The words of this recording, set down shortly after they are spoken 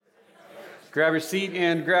Grab your seat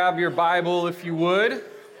and grab your Bible if you would.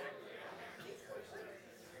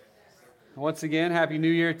 Once again, Happy New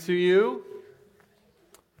Year to you.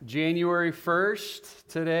 January 1st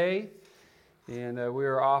today, and we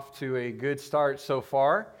are off to a good start so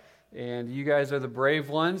far. And you guys are the brave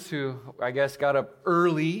ones who, I guess, got up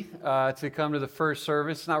early to come to the first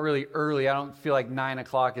service. It's not really early. I don't feel like 9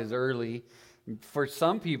 o'clock is early. For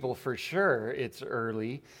some people, for sure, it's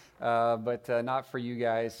early. But not for you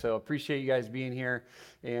guys. So appreciate you guys being here.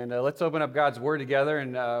 And let's open up God's Word together.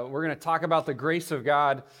 And we're going to talk about the grace of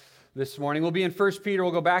God this morning. We'll be in 1 Peter.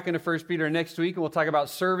 We'll go back into 1 Peter next week. And we'll talk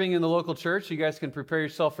about serving in the local church. You guys can prepare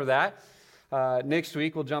yourself for that. Next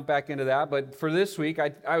week, we'll jump back into that. But for this week,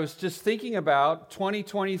 I was just thinking about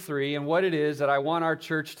 2023 and what it is that I want our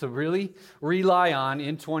church to really rely on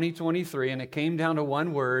in 2023. And it came down to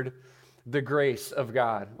one word: the grace of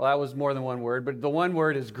God. Well, that was more than one word, but the one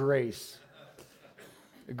word is grace.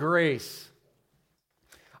 Grace.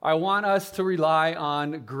 I want us to rely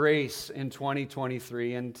on grace in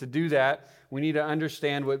 2023, and to do that, we need to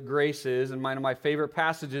understand what grace is, and one of my favorite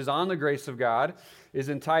passages on the grace of God is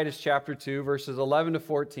in Titus chapter 2, verses 11 to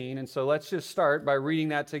 14, and so let's just start by reading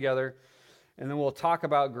that together, and then we'll talk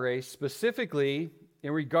about grace, specifically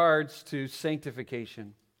in regards to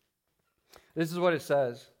sanctification. This is what it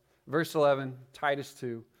says. Verse 11, Titus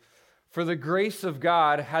 2, "For the grace of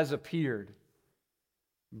God has appeared,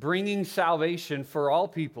 bringing salvation for all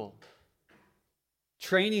people,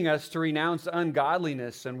 training us to renounce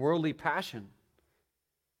ungodliness and worldly passion,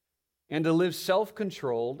 and to live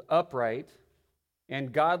self-controlled, upright,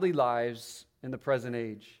 and godly lives in the present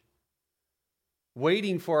age,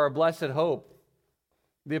 waiting for our blessed hope,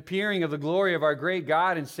 the appearing of the glory of our great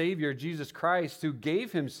God and Savior, Jesus Christ, who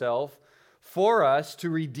gave himself for us to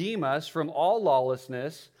redeem us from all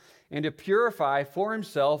lawlessness and to purify for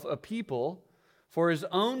himself a people for his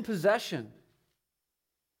own possession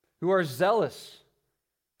who are zealous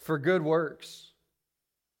for good works."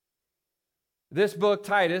 This book,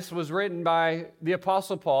 Titus, was written by the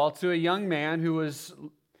Apostle Paul to a young man who was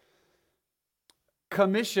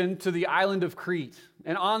commissioned to the island of Crete.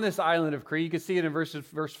 And on this island of Crete, you can see it in verse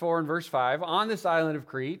 4 and verse 5, on this island of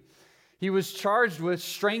Crete, he was charged with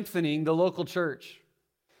strengthening the local church.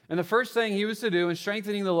 And the first thing he was to do in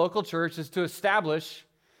strengthening the local church is to establish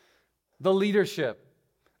the leadership.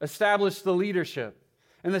 Establish the leadership.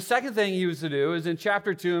 And the second thing he was to do is in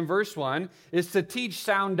chapter 2 and verse 1 is to teach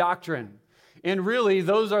sound doctrine. And really,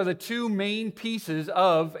 those are the two main pieces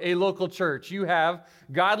of a local church. You have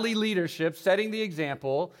godly leadership setting the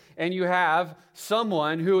example, and you have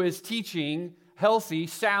someone who is teaching healthy,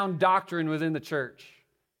 sound doctrine within the church.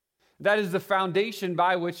 That is the foundation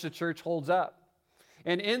by which the church holds up.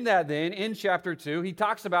 And in that then, in chapter 2, he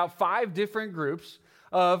talks about 5 different groups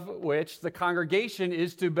of which the congregation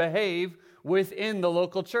is to behave within the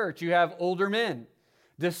local church. You have older men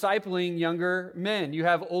discipling younger men. You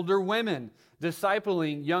have older women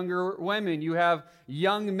discipling younger women. You have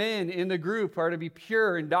young men in the group who are to be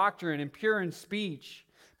pure in doctrine and pure in speech,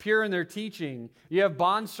 pure in their teaching. You have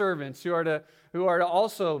bondservants who are to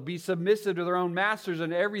also be submissive to their own masters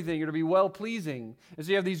and everything, or to be well-pleasing. And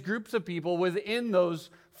so you have these groups of people within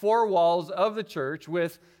those 4 walls of the church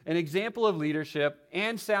with an example of leadership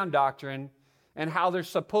and sound doctrine and how they're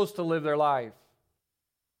supposed to live their life.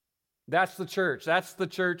 That's the church. That's the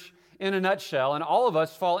church in a nutshell. And all of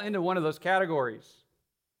us fall into one of those categories.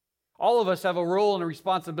 All of us have a role and a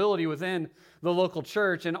responsibility within the local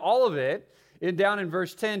church, and all of it, down in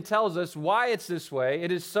verse 10, tells us why it's this way.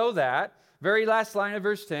 It is so that, very last line of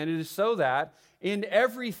verse 10, it is so that in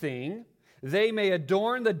everything they may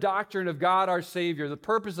adorn the doctrine of God our Savior. The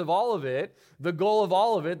purpose of all of it, the goal of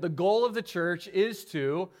all of it, the goal of the church is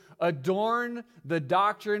to adorn the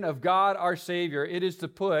doctrine of God our Savior. It is to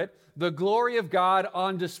put the glory of God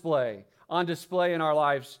on display in our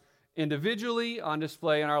lives individually, on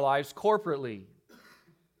display in our lives corporately.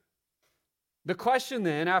 The question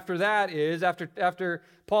then after that is, after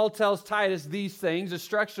Paul tells Titus these things, the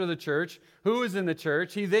structure of the church, who is in the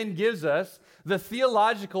church, he then gives us the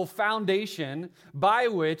theological foundation by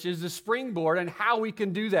which is the springboard and how we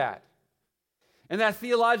can do that. And that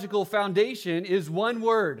theological foundation is one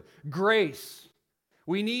word: grace.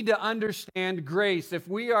 We need to understand grace. If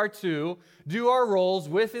we are to do our roles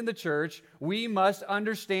within the church, we must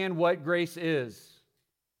understand what grace is.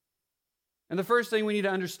 And the first thing we need to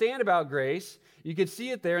understand about grace, you can see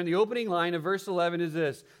it there in the opening line of verse 11, is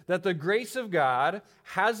this: that the grace of God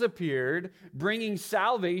has appeared, bringing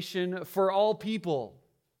salvation for all people.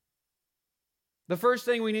 The first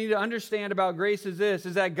thing we need to understand about grace is this,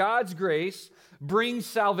 is that God's grace brings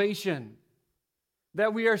salvation.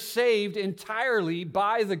 that we are saved entirely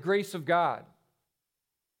by the grace of God.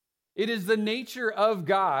 It is the nature of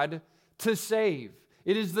God to save.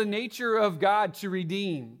 It is the nature of God to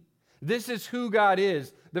redeem. This is who God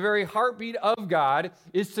is. The very heartbeat of God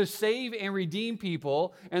is to save and redeem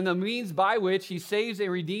people, and the means by which he saves and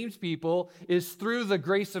redeems people is through the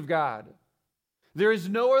grace of God. There is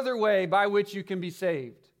no other way by which you can be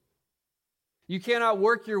saved. You cannot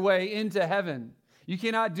work your way into heaven. You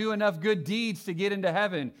cannot do enough good deeds to get into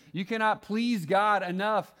heaven. You cannot please God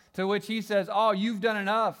enough to which he says, oh, you've done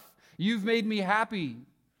enough. You've made me happy.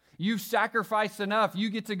 You've sacrificed enough. You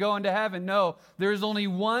get to go into heaven. No, there is only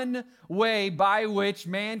one way by which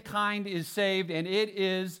mankind is saved, and it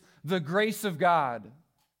is the grace of God. I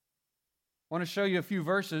want to show you a few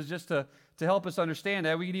verses just to help us understand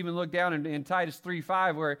that. We can even look down in Titus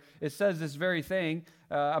 3:5 where it says this very thing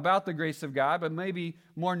about the grace of God, but maybe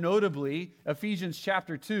more notably, Ephesians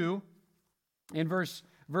chapter 2, in verse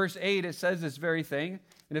 8, it says this very thing.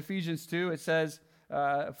 In Ephesians 2, it says,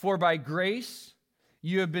 for by grace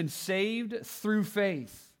you have been saved through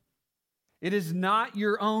faith. It is not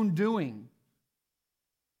your own doing.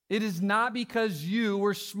 It is not because you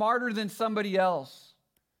were smarter than somebody else.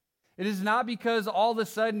 It is not because all of a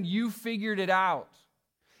sudden you figured it out.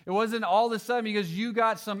 It wasn't all of a sudden because you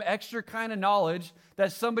got some extra kind of knowledge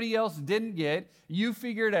that somebody else didn't get. You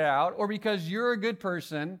figured it out, or because you're a good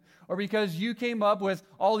person, or because you came up with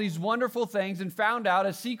all these wonderful things and found out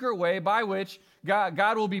a secret way by which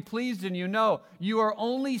God will be pleased in you. No, you are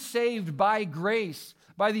only saved by grace,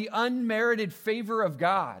 by the unmerited favor of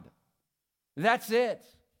God. That's it.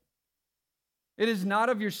 It is not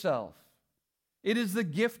of yourself. It is the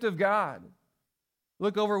gift of God.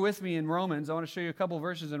 Look over with me in Romans. I want to show you a couple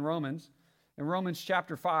verses in Romans. In Romans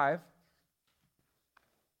chapter 5.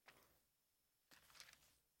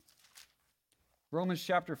 Romans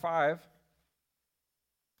chapter 5.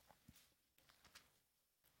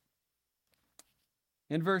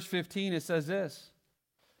 In verse 15 it says this.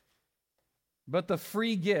 But the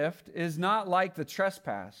free gift is not like the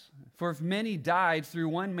trespass. For if many died through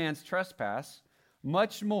one man's trespass,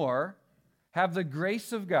 much more have the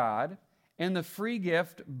grace of God and the free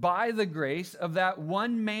gift by the grace of that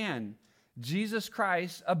one man, Jesus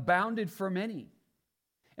Christ, abounded for many.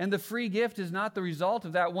 And the free gift is not the result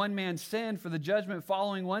of that one man's sin, for the judgment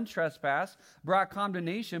following one trespass brought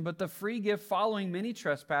condemnation, but the free gift following many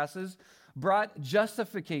trespasses brought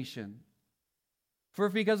justification. For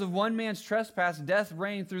if because of one man's trespass death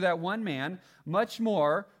reigned through that one man, much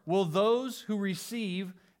more will those who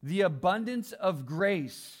receive the abundance of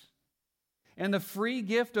grace and the free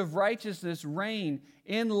gift of righteousness reign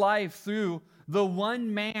in life through the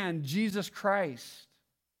one man, Jesus Christ.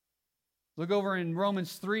 Look over in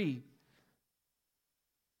Romans 3.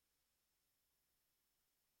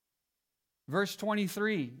 Verse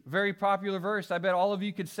 23, very popular verse. I bet all of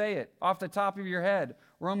you could say it off the top of your head.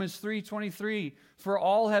 Romans 3:23, for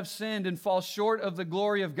all have sinned and fall short of the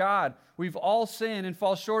glory of God. We've all sinned and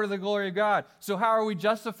fall short of the glory of God. So how are we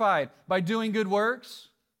justified? By doing good works?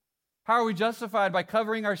 How are we justified? By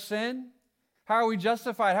covering our sin? How are we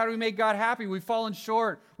justified? How do we make God happy? We've fallen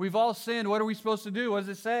short. We've all sinned. What are we supposed to do? What does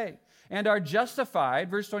it say? And are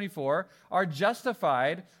justified, verse 24, are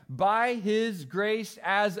justified by His grace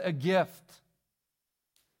as a gift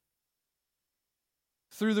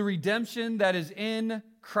through the redemption that is in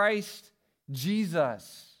Christ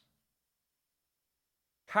Jesus.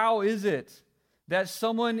 How is it that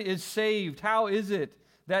someone is saved? How is it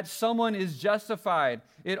that someone is justified?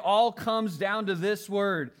 It all comes down to this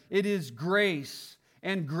word. It is grace,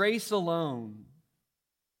 and grace alone.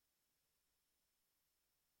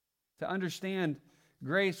 To understand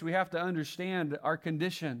grace, we have to understand our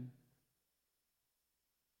condition.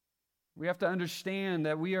 We have to understand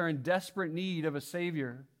that we are in desperate need of a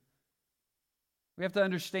Savior. We have to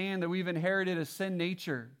understand that we've inherited a sin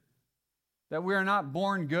nature, that we are not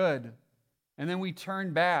born good, and then we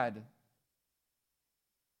turn bad.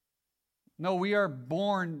 No, we are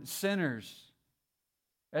born sinners,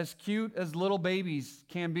 as cute as little babies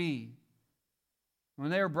can be. When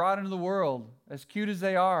they are brought into the world, as cute as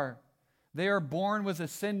they are born with a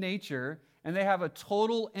sin nature, and they have a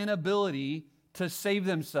total inability to save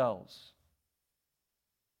themselves.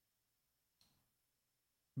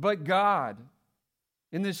 But God,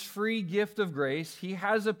 in this free gift of grace, He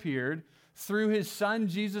has appeared through His Son,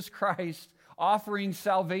 Jesus Christ, offering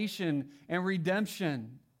salvation and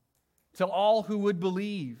redemption to all who would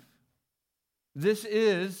believe. This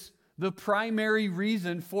is the primary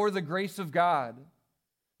reason for the grace of God.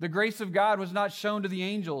 The grace of God was not shown to the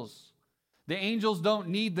angels. The angels don't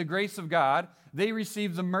need the grace of God. They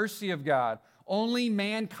receive the mercy of God. Only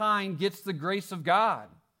mankind gets the grace of God.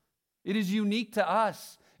 It is unique to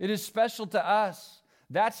us. It is special to us.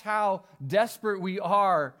 That's how desperate we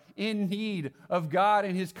are in need of God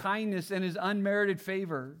and His kindness and His unmerited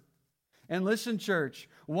favor. And listen, church,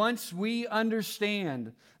 once we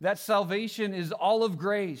understand that salvation is all of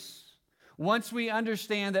grace, once we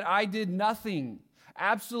understand that I did nothing,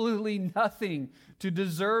 absolutely nothing to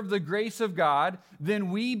deserve the grace of God, then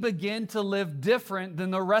we begin to live different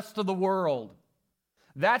than the rest of the world.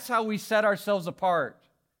 That's how we set ourselves apart.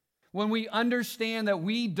 When we understand that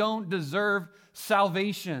we don't deserve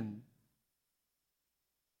salvation.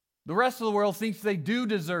 The rest of the world thinks they do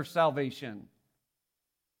deserve salvation.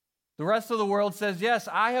 The rest of the world says, yes,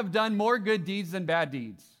 I have done more good deeds than bad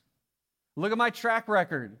deeds. Look at my track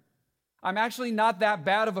record. I'm actually not that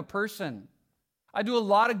bad of a person. I do a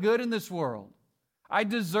lot of good in this world. I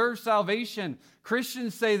deserve salvation.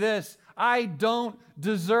 Christians say this, I don't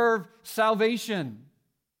deserve salvation.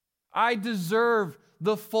 I deserve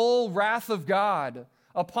the full wrath of God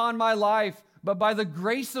upon my life, but by the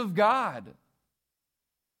grace of God,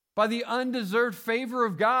 by the undeserved favor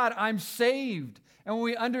of God, I'm saved. And when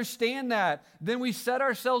we understand that, then we set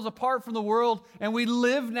ourselves apart from the world and we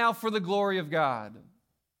live now for the glory of God.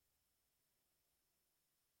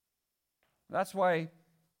 That's why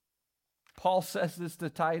Paul says this to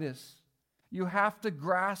Titus. You have to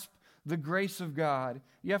grasp the grace of God.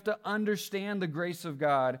 You have to understand the grace of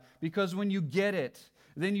God, because when you get it,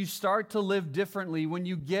 then you start to live differently. When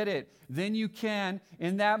you get it, then you can,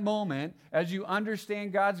 in that moment, as you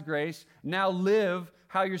understand God's grace, now live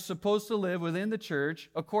how you're supposed to live within the church,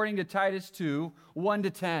 according to Titus 2,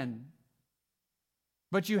 1-10.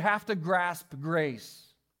 But you have to grasp grace.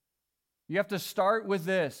 You have to start with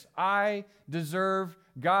this. I deserve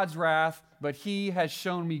God's wrath, but He has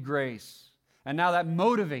shown me grace. And now that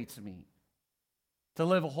motivates me to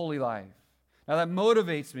live a holy life. Now that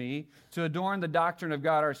motivates me to adorn the doctrine of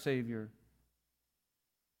God our Savior.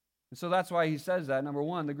 And so that's why he says that. Number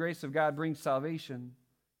one, the grace of God brings salvation.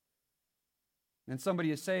 And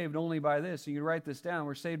somebody is saved only by this. You can write this down.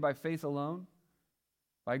 We're saved by faith alone,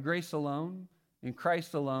 by grace alone, in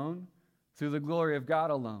Christ alone, through the glory of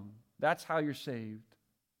God alone. That's how you're saved.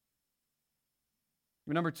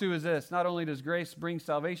 And number two is this. Not only does grace bring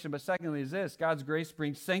salvation, but secondly is this. God's grace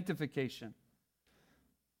brings sanctification.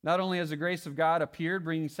 Not only has the grace of God appeared,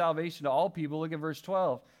 bringing salvation to all people, look at verse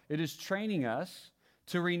 12. It is training us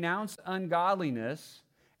to renounce ungodliness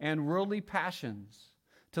and worldly passions,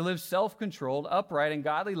 to live self-controlled, upright, and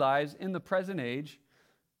godly lives in the present age,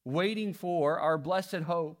 waiting for our blessed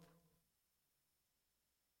hope.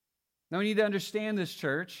 Now we need to understand this,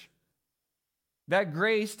 church, that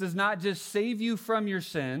grace does not just save you from your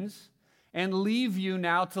sins and leave you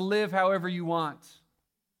now to live however you want.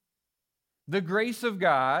 The grace of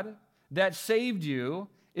God that saved you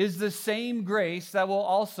is the same grace that will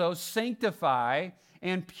also sanctify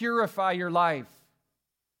and purify your life.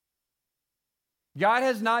 God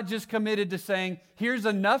has not just committed to saying, here's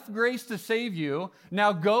enough grace to save you,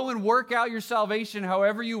 now go and work out your salvation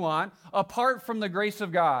however you want, apart from the grace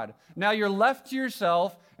of God. Now you're left to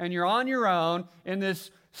yourself and you're on your own in this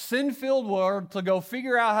sin-filled world to go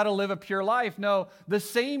figure out how to live a pure life. No, the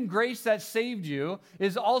same grace that saved you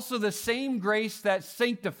is also the same grace that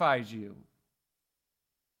sanctifies you.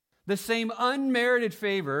 The same unmerited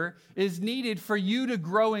favor is needed for you to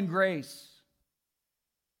grow in grace.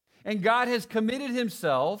 And God has committed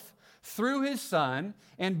Himself through His Son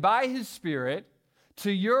and by His Spirit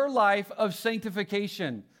to your life of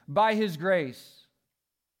sanctification by His grace.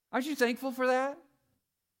 Aren't you thankful for that?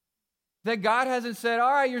 That God hasn't said,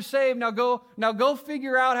 all right, you're saved, now go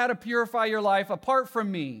figure out how to purify your life apart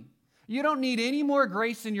from me. You don't need any more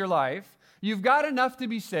grace in your life. You've got enough to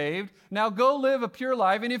be saved. Now go live a pure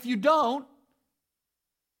life. And if you don't,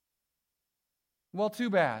 well,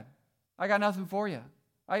 too bad. I got nothing for you.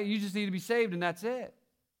 You just need to be saved and that's it.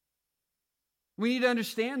 We need to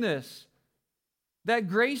understand this, that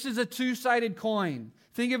grace is a two-sided coin.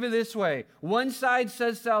 Think of it this way. One side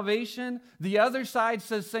says salvation, the other side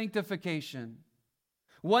says sanctification.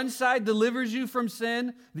 One side delivers you from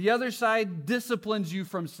sin, the other side disciplines you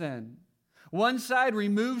from sin. One side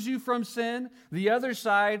removes you from sin, the other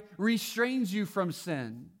side restrains you from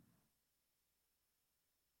sin.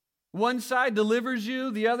 One side delivers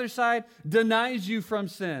you, the other side denies you from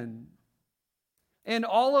sin. And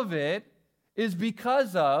all of it is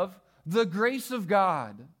because of the grace of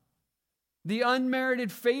God. The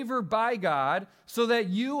unmerited favor by God, so that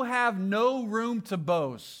you have no room to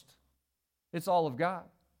boast. It's all of God.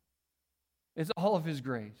 It's all of His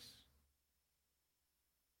grace.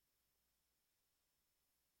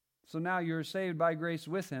 So now you're saved by grace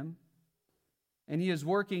with Him. And He is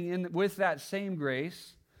working with that same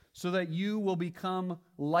grace so that you will become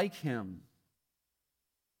like Him.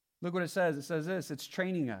 Look what it says. It says this, it's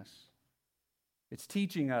training us. It's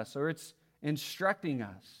teaching us, or it's instructing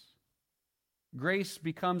us. Grace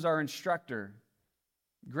becomes our instructor.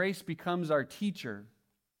 Grace becomes our teacher.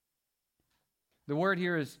 The word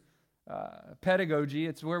here is pedagogy.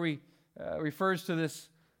 It's where we refers to this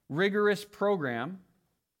rigorous program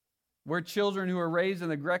where children who are raised in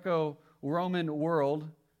the Greco-Roman world,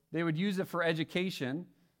 they would use it for education.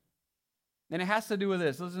 And it has to do with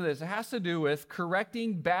this. Listen to this. It has to do with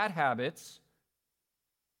correcting bad habits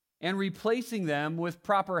and replacing them with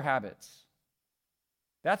proper habits.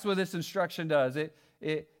 That's what this instruction does.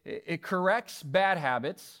 It corrects bad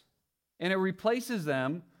habits and it replaces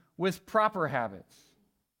them with proper habits.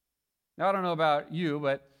 Now, I don't know about you,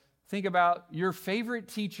 but think about your favorite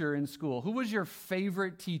teacher in school. Who was your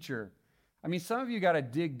favorite teacher? I mean, some of you got to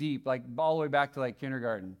dig deep, like all the way back to like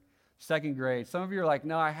kindergarten, second grade. Some of you are like,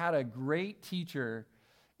 no, I had a great teacher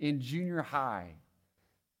in junior high.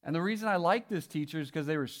 And the reason I liked this teacher is because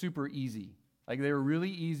they were super easy. Like they were really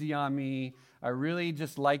easy on me. I really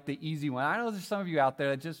just liked the easy one. I know there's some of you out there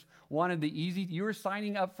that just wanted the easy. You were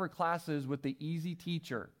signing up for classes with the easy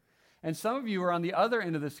teacher. And some of you are on the other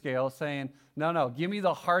end of the scale saying, no, give me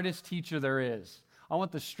the hardest teacher there is. I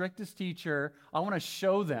want the strictest teacher. I want to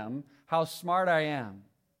show them how smart I am.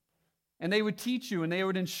 And they would teach you and they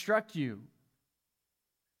would instruct you.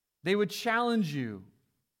 They would challenge you.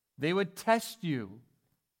 They would test you.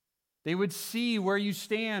 They would see where you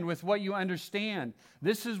stand with what you understand.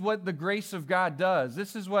 This is what the grace of God does.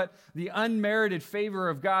 This is what the unmerited favor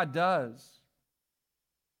of God does.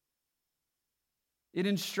 It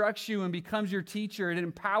instructs you and becomes your teacher. It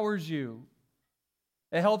empowers you.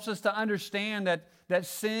 It helps us to understand that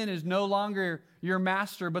sin is no longer your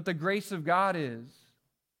master, but the grace of God is.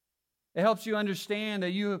 It helps you understand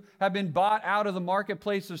that you have been bought out of the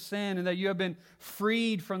marketplace of sin and that you have been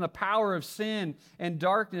freed from the power of sin and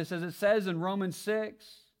darkness, as it says in Romans 6.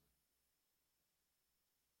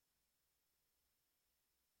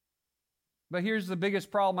 But here's the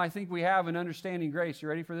biggest problem I think we have in understanding grace. You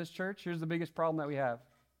ready for this, church? Here's the biggest problem that we have.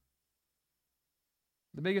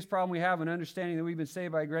 The biggest problem we have in understanding that we've been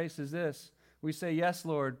saved by grace is this. We say, yes,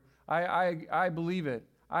 Lord, I believe it.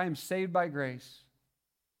 I am saved by grace.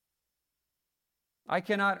 I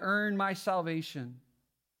cannot earn my salvation.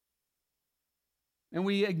 And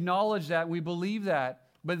we acknowledge that, we believe that,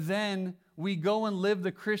 but then we go and live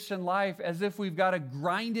the Christian life as if we've got to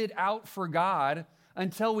grind it out for God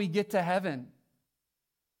until we get to heaven.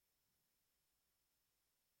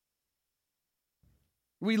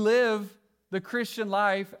 We live the Christian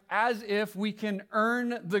life as if we can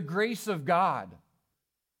earn the grace of God.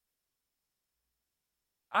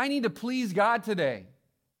 I need to please God today.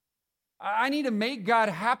 I need to make God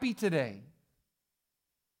happy today.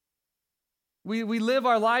 We live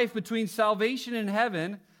our life between salvation and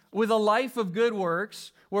heaven with a life of good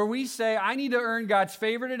works where we say, I need to earn God's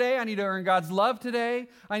favor today. I need to earn God's love today.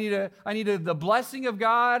 I need the blessing of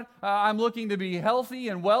God. I'm looking to be healthy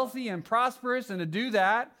and wealthy and prosperous, and to do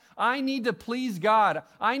that, I need to please God.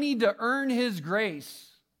 I need to earn His grace.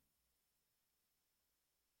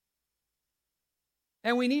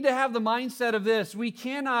 And we need to have the mindset of this. We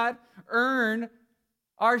cannot earn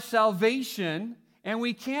our salvation, and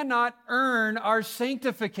we cannot earn our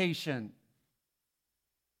sanctification.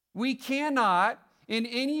 We cannot in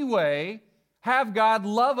any way have God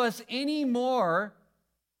love us any more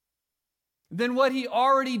than what He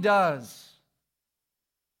already does.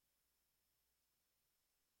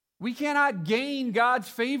 We cannot gain God's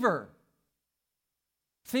favor.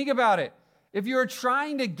 Think about it. If you're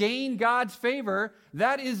trying to gain God's favor,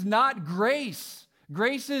 that is not grace.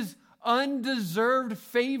 Grace is undeserved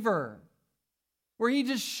favor, where He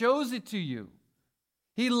just shows it to you.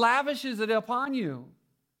 He lavishes it upon you.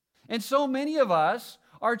 And so many of us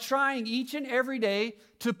are trying each and every day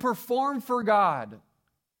to perform for God.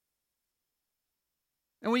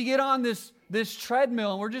 And we get on this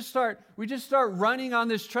treadmill, and we just start running on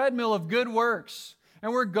this treadmill of good works.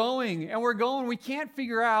 And we're going. We can't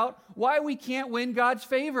figure out why we can't win God's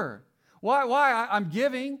favor. Why? I'm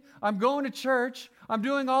giving. I'm going to church. I'm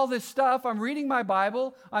doing all this stuff. I'm reading my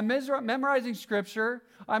Bible. I'm memorizing Scripture.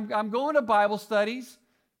 I'm going to Bible studies.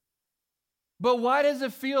 But why does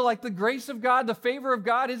it feel like the grace of God, the favor of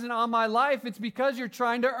God isn't on my life? It's because you're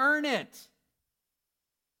trying to earn it.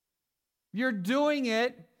 You're doing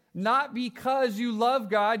it not because you love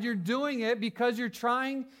God. You're doing it because you're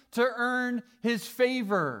trying to earn His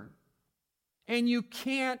favor. And you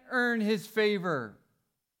can't earn His favor.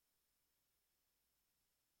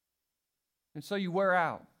 And so you wear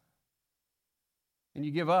out. and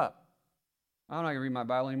you give up. I'm not going to read my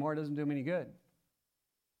Bible anymore. It doesn't do me any good.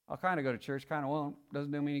 I'll kind of go to church, kind of won't.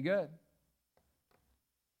 Doesn't do me any good.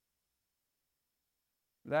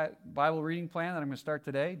 That Bible reading plan that I'm going to start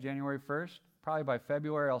today, January 1st, probably by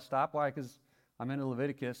February I'll stop. Why? Because I'm into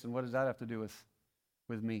Leviticus, and what does that have to do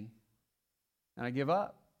with me? And I give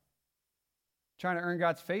up. Trying to earn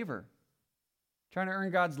God's favor. Trying to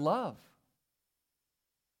earn God's love.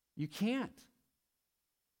 You can't.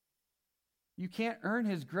 You can't earn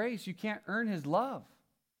His grace. You can't earn His love.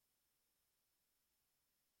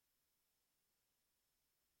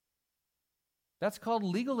 That's called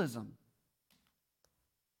legalism.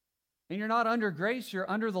 And you're not under grace, you're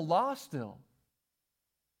under the law still.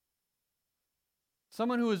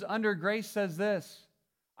 Someone who is under grace says this,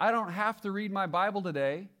 I don't have to read my Bible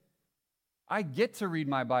today. I get to read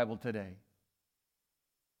my Bible today.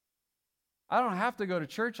 I don't have to go to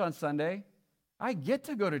church on Sunday. I get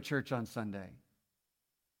to go to church on Sunday.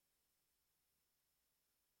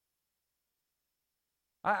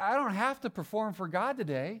 I don't have to perform for God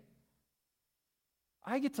today.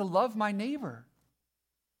 I get to love my neighbor.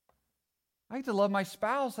 I get to love my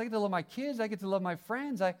spouse. I get to love my kids. I get to love my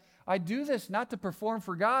friends. I do this not to perform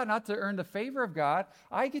for God, not to earn the favor of God.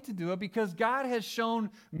 I get to do it because God has shown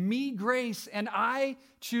me grace, and I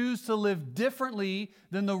choose to live differently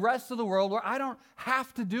than the rest of the world where I don't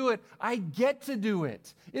have to do it. I get to do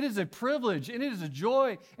it. It is a privilege, and it is a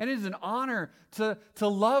joy, and it is an honor to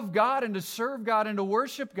love God and to serve God and to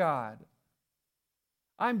worship God.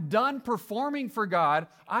 I'm done performing for God.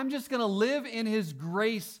 I'm just going to live in His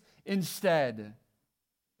grace instead.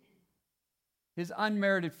 His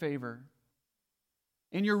unmerited favor.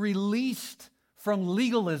 And you're released from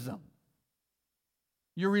legalism.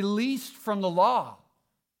 You're released from the law.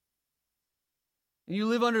 And you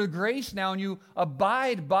live under grace now, and you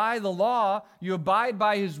abide by the law. You abide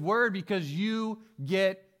by His word because you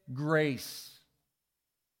get grace.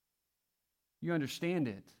 You understand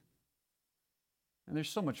it. And there's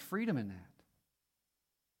so much freedom in that.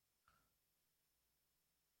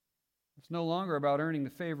 It's no longer about earning the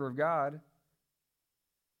favor of God.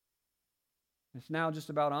 It's now just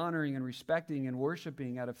about honoring and respecting and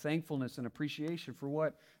worshiping out of thankfulness and appreciation for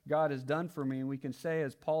what God has done for me. And we can say,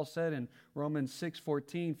 as Paul said in Romans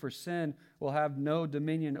 6:14, for sin will have no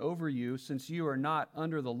dominion over you, since you are not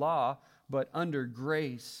under the law, but under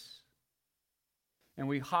grace. And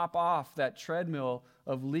we hop off that treadmill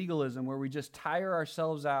of legalism where we just tire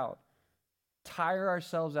ourselves out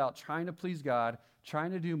trying to please God,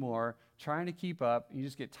 trying to do more, trying to keep up. And you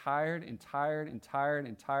just get tired and tired and tired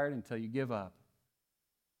and tired until you give up.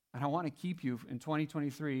 And I want to keep you in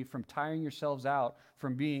 2023 from tiring yourselves out,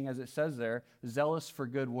 from being, as it says there, zealous for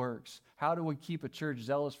good works. How do we keep a church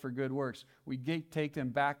zealous for good works? We take them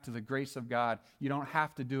back to the grace of God. You don't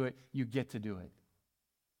have to do it. You get to do it.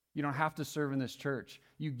 You don't have to serve in this church.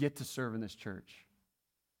 You get to serve in this church.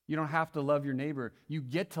 You don't have to love your neighbor. You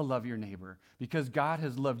get to love your neighbor because God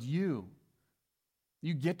has loved you.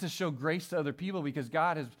 You get to show grace to other people because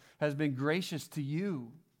God has been gracious to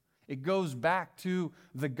you. It goes back to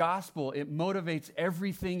the gospel. It motivates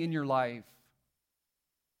everything in your life.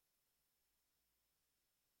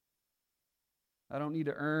 I don't need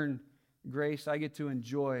to earn grace. I get to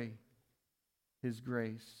enjoy His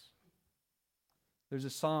grace. There's a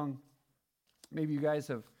song, maybe you guys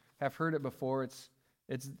have heard it before.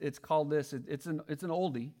 It's called this. It's an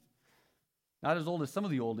oldie. Not as old as some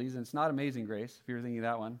of the oldies, and it's not Amazing Grace, if you're thinking of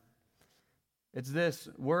that one. It's this,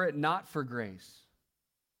 were it not for grace.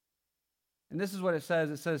 And this is what it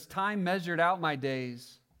says. It says, time measured out my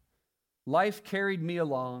days. Life carried me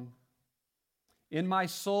along. In my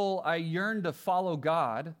soul, I yearned to follow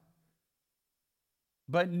God,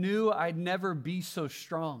 but knew I'd never be so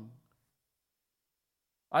strong.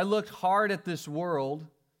 I looked hard at this world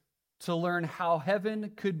to learn how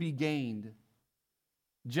heaven could be gained,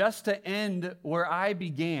 just to end where I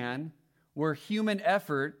began, where human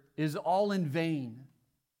effort is all in vain.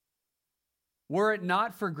 Were it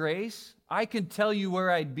not for grace, I can tell you where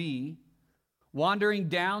I'd be, wandering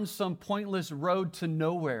down some pointless road to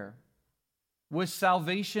nowhere, with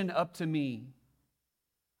salvation up to me.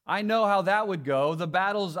 I know how that would go, the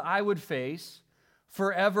battles I would face,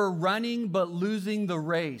 forever running but losing the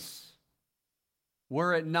race,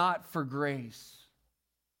 were it not for grace.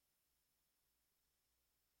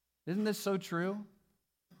 Isn't this so true?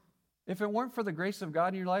 If it weren't for the grace of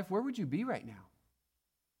God in your life, where would you be right now?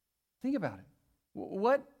 Think about it.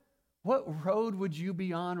 What road would you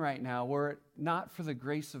be on right now were it not for the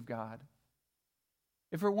grace of God?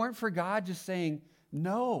 If it weren't for God just saying,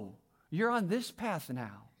 no, you're on this path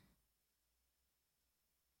now.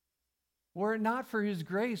 Were it not for His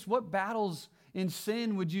grace, what battles in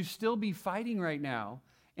sin would you still be fighting right now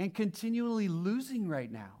and continually losing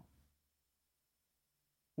right now?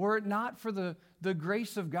 Were it not for the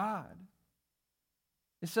grace of God.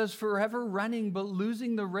 It says, forever running but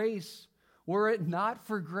losing the race, were it not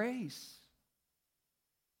for grace.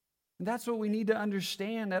 And that's what we need to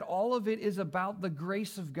understand, that all of it is about the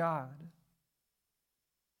grace of God.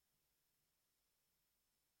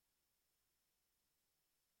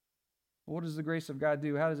 What does the grace of God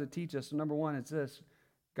do? How does it teach us? So number one, it's this.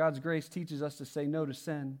 God's grace teaches us to say no to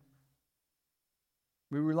sin.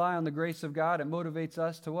 We rely on the grace of God. It motivates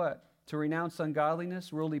us to what? To renounce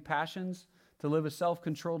ungodliness, worldly passions, to live a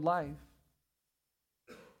self-controlled life.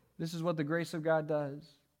 This is what the grace of God does.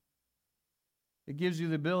 It gives you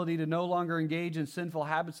the ability to no longer engage in sinful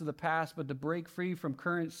habits of the past, but to break free from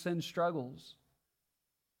current sin struggles.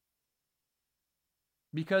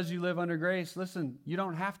 Because you live under grace, listen, you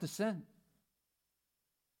don't have to sin.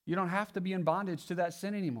 You don't have to be in bondage to that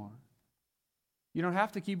sin anymore. You don't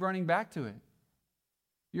have to keep running back to it.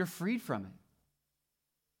 You're freed from it.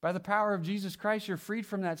 By the power of Jesus Christ, you're freed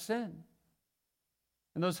from that sin.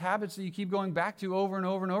 And those habits that you keep going back to over and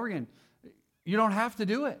over and over again, you don't have to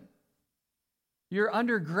do it. You're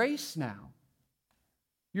under grace now.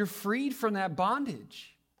 You're freed from that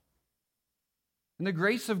bondage. And the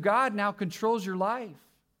grace of God now controls your life.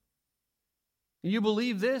 And you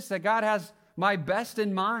believe this, that God has my best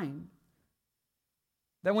in mind.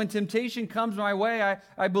 That when temptation comes my way,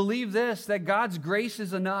 I believe this, that God's grace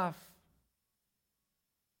is enough.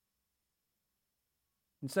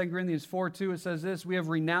 In 2 Corinthians 4:2, it says this, we have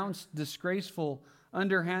renounced disgraceful,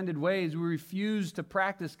 underhanded ways. We refuse to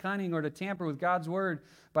practice cunning or to tamper with God's word.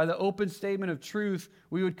 By the open statement of truth,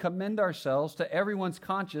 we would commend ourselves to everyone's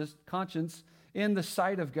conscience in the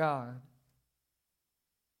sight of God.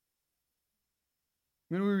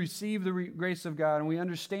 When we receive the grace of God and we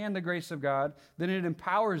understand the grace of God, then it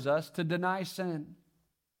empowers us to deny sin.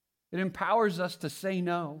 It empowers us to say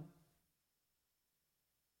no.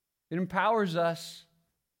 It empowers us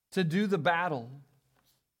to do the battle,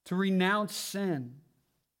 to renounce sin.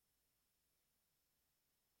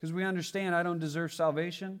 Because we understand I don't deserve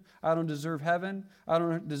salvation, I don't deserve heaven, I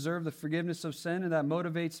don't deserve the forgiveness of sin, and that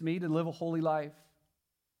motivates me to live a holy life.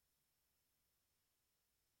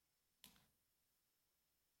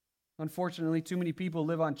 Unfortunately, too many people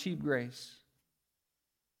live on cheap grace.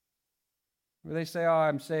 Where they say, oh,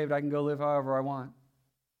 I'm saved, I can go live however I want.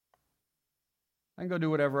 I can go do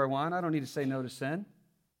whatever I want. I don't need to say no to sin.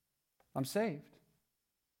 I'm saved.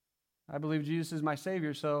 I believe Jesus is my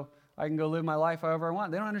Savior, so I can go live my life however I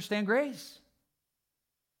want. They don't understand grace.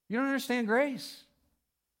 You don't understand grace.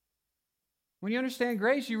 When you understand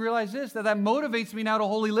grace, you realize this, that motivates me now to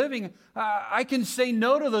holy living. I can say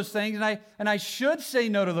no to those things, and I should say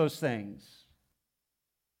no to those things.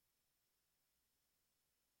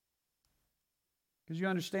 Because you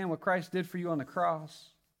understand what Christ did for you on the cross.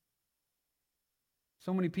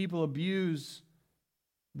 So many people abuse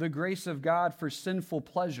the grace of God for sinful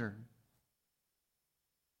pleasure.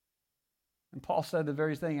 And Paul said the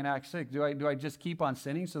very thing in Acts 6. Do I just keep on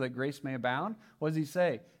sinning so that grace may abound? What does he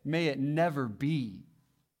say? May it never be.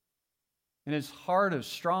 In as hard of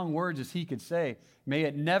strong words as he could say, may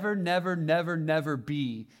it never, never, never, never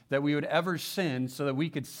be that we would ever sin so that we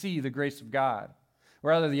could see the grace of God.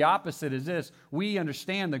 Rather, the opposite is this. We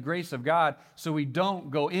understand the grace of God so we don't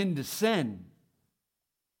go into sin.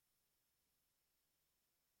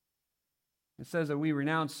 It says that we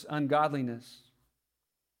renounce ungodliness.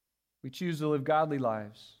 We choose to live godly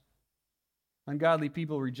lives. Ungodly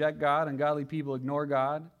people reject God. Ungodly people ignore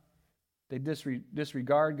God. They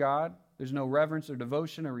disregard God. There's no reverence or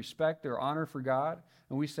devotion or respect or honor for God.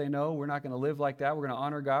 And we say, no, we're not going to live like that. We're going to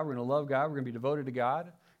honor God. We're going to love God. We're going to be devoted to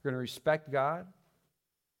God. We're going to respect God.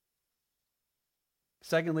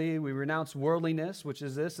 Secondly, we renounce worldliness, which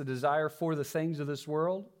is this, a desire for the things of this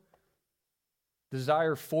world.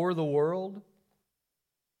 Desire for the world.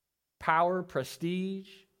 Power, prestige.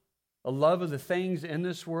 A love of the things in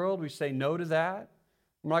this world, we say no to that.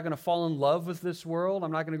 I'm not going to fall in love with this world.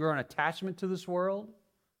 I'm not going to grow an attachment to this world.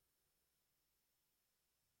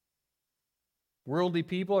 Worldly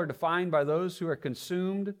people are defined by those who are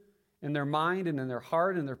consumed in their mind and in their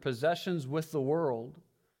heart and their possessions with the world.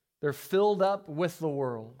 They're filled up with the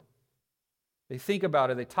world. They think about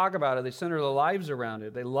it. They talk about it. They center their lives around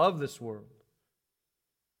it. They love this world.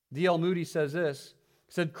 D.L. Moody says this.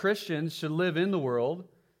 He said, Christians should live in the world,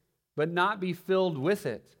 but not be filled with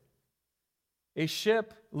it. A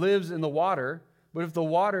ship lives in the water, but if the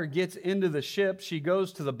water gets into the ship, she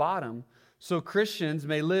goes to the bottom. So Christians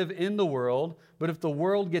may live in the world, but if the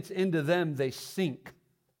world gets into them, they sink.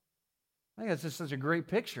 I think that's just such a great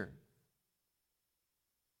picture.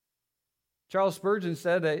 Charles Spurgeon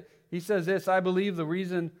said that, he says this, I believe the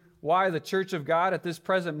reason why the church of God at this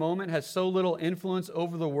present moment has so little influence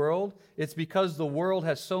over the world, it's because the world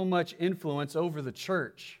has so much influence over the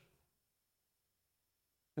church.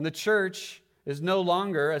 And the church is no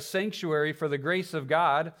longer a sanctuary for the grace of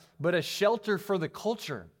God, but a shelter for the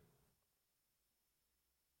culture.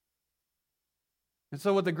 And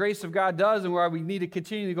so what the grace of God does, and why we need to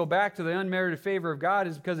continue to go back to the unmerited favor of God,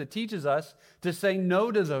 is because it teaches us to say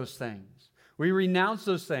no to those things. We renounce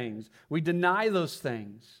those things. We deny those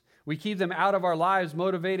things. We keep them out of our lives,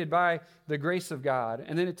 motivated by the grace of God.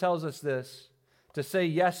 And then it tells us this, to say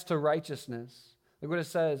yes to righteousness. Look what it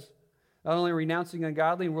says. Not only renouncing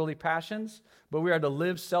ungodly and worldly passions, but we are to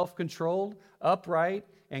live self-controlled, upright,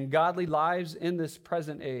 and godly lives in this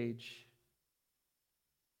present age.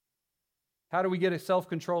 How do we get a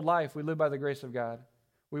self-controlled life? We live by the grace of God.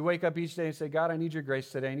 We wake up each day and say, God, I need your grace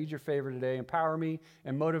today. I need your favor today. Empower me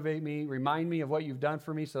and motivate me. Remind me of what you've done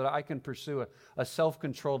for me so that I can pursue a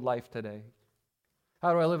self-controlled life today.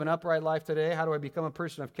 How do I live an upright life today? How do I become a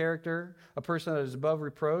person of character, a person that is above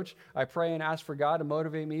reproach? I pray and ask for God to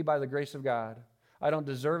motivate me by the grace of God. I don't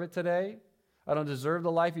deserve it today. I don't deserve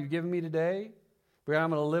the life you've given me today, but I'm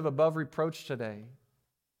going to live above reproach today.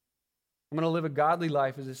 I'm going to live a godly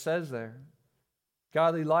life, as it says there.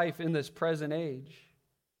 Godly life in this present age.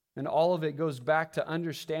 And all of it goes back to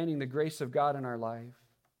understanding the grace of God in our life.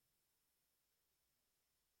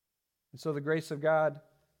 And so the grace of God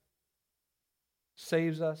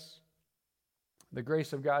saves us. The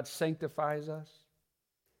grace of God sanctifies us.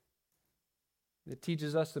 It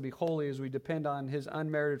teaches us to be holy as we depend on His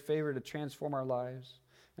unmerited favor to transform our lives.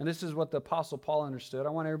 And this is what the Apostle Paul understood. I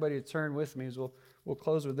want everybody to turn with me as we'll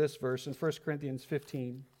close with this verse in 1 Corinthians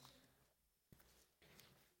 15.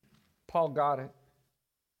 Paul got it.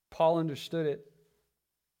 Paul understood it.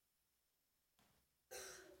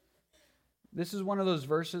 This is one of those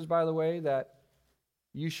verses, by the way, that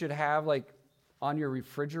you should have like on your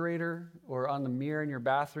refrigerator or on the mirror in your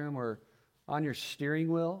bathroom or on your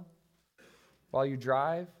steering wheel while you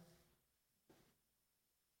drive.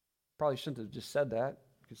 Probably shouldn't have just said that,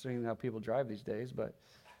 considering how people drive these days, but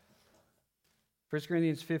 1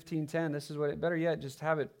 Corinthians 15:10, this is what better yet, just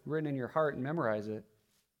have it written in your heart and memorize it.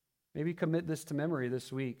 Maybe commit this to memory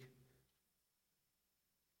this week.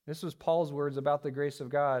 This was Paul's words about the grace of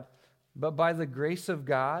God. But by the grace of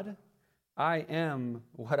God, I am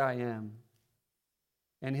what I am.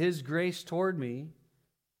 And His grace toward me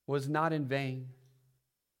was not in vain.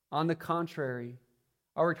 On the contrary,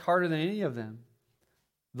 I worked harder than any of them.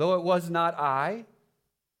 Though it was not I,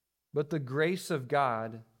 but the grace of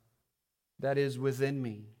God that is within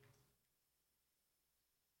me.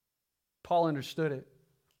 Paul understood it.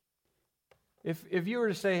 If you were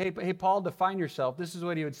to say, hey, Paul, define yourself, this is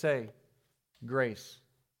what he would say. Grace.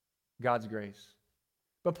 God's grace.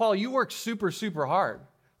 But Paul, you worked super, super hard.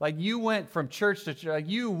 Like you went from church to church. Like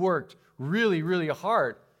you worked really, really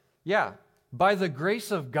hard. Yeah. By the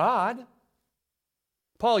grace of God.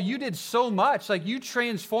 Paul, you did so much. Like you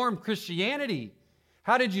transformed Christianity.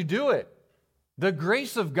 How did you do it? The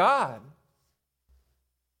grace of God.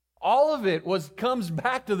 All of it comes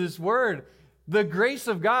back to this word. The grace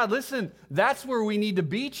of God. Listen, that's where we need to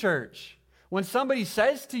be, church. When somebody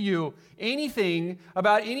says to you anything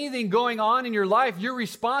about anything going on in your life, your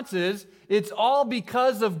response is, it's all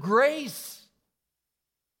because of grace.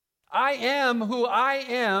 I am who I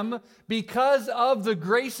am because of the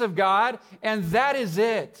grace of God, and that is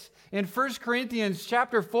it. In 1 Corinthians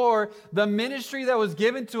chapter 4, the ministry that was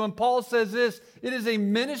given to him, Paul says this, it is a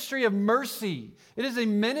ministry of mercy. It is a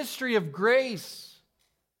ministry of grace.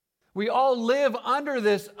 We all live under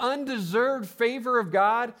this undeserved favor of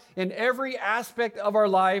God in every aspect of our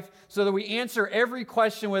life so that we answer every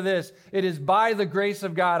question with this. It is by the grace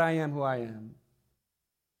of God I am who I am.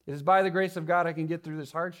 It is by the grace of God I can get through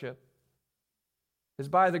this hardship. It's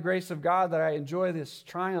by the grace of God that I enjoy this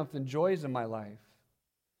triumph and joys in my life.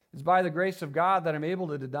 It's by the grace of God that I'm able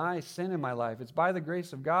to deny sin in my life. It's by the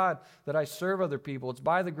grace of God that I serve other people. It's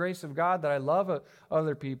by the grace of God that I love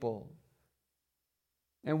other people.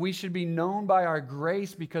 And we should be known by our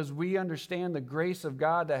grace because we understand the grace of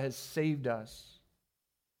God that has saved us.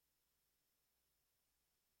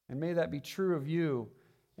 And may that be true of you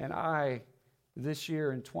and I this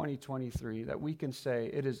year in 2023, that we can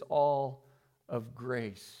say it is all of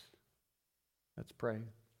grace. Let's pray.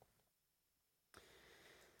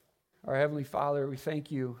 Our Heavenly Father, we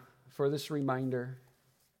thank you for this reminder.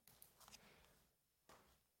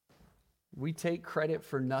 We take credit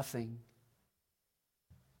for nothing.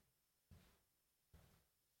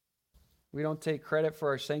 We don't take credit for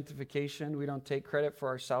our sanctification. We don't take credit for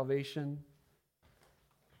our salvation.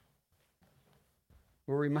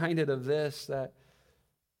 We're reminded of this, that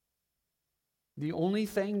the only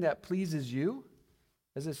thing that pleases you,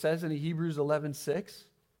 as it says in Hebrews 11:6,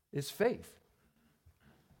 is faith.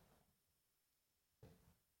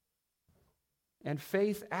 And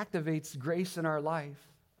faith activates grace in our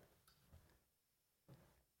life.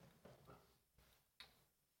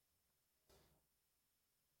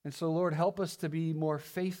 And so, Lord, help us to be more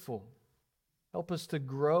faithful. Help us to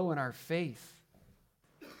grow in our faith.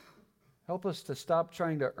 Help us to stop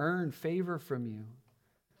trying to earn favor from you.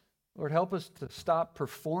 Lord, help us to stop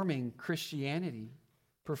performing Christianity,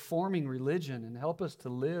 performing religion, and help us to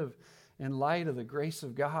live in light of the grace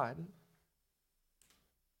of God.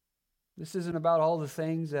 This isn't about all the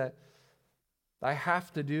things that I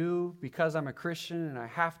have to do because I'm a Christian, and I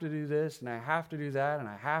have to do this, and I have to do that, and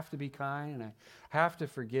I have to be kind, and I have to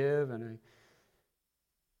forgive, and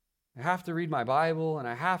I have to read my Bible, and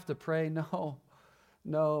I have to pray.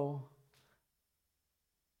 No.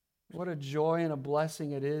 What a joy and a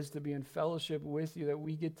blessing it is to be in fellowship with you, that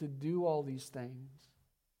we get to do all these things.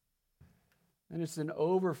 And it's an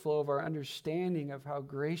overflow of our understanding of how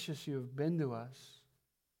gracious you have been to us.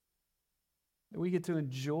 That we get to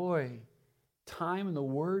enjoy time in the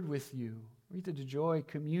Word with you. We get to enjoy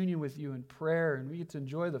communion with you in prayer, and we get to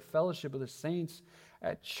enjoy the fellowship of the saints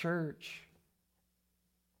at church.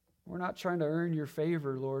 We're not trying to earn your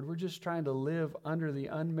favor, Lord. We're just trying to live under the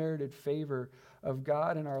unmerited favor of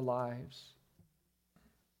God in our lives.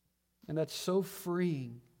 And that's so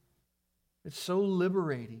freeing. It's so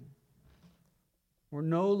liberating. We're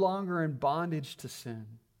no longer in bondage to sin.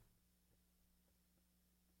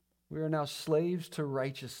 We are now slaves to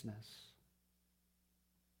righteousness.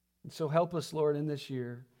 And so help us, Lord, in this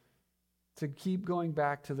year to keep going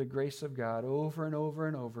back to the grace of God over and over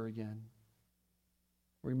and over again.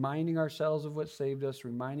 Reminding ourselves of what saved us,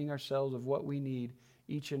 reminding ourselves of what we need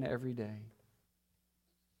each and every day.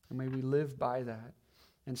 And may we live by that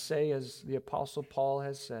and say, as the Apostle Paul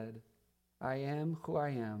has said, I am who I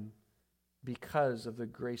am because of the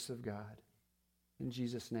grace of God. In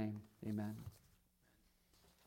Jesus' name, amen.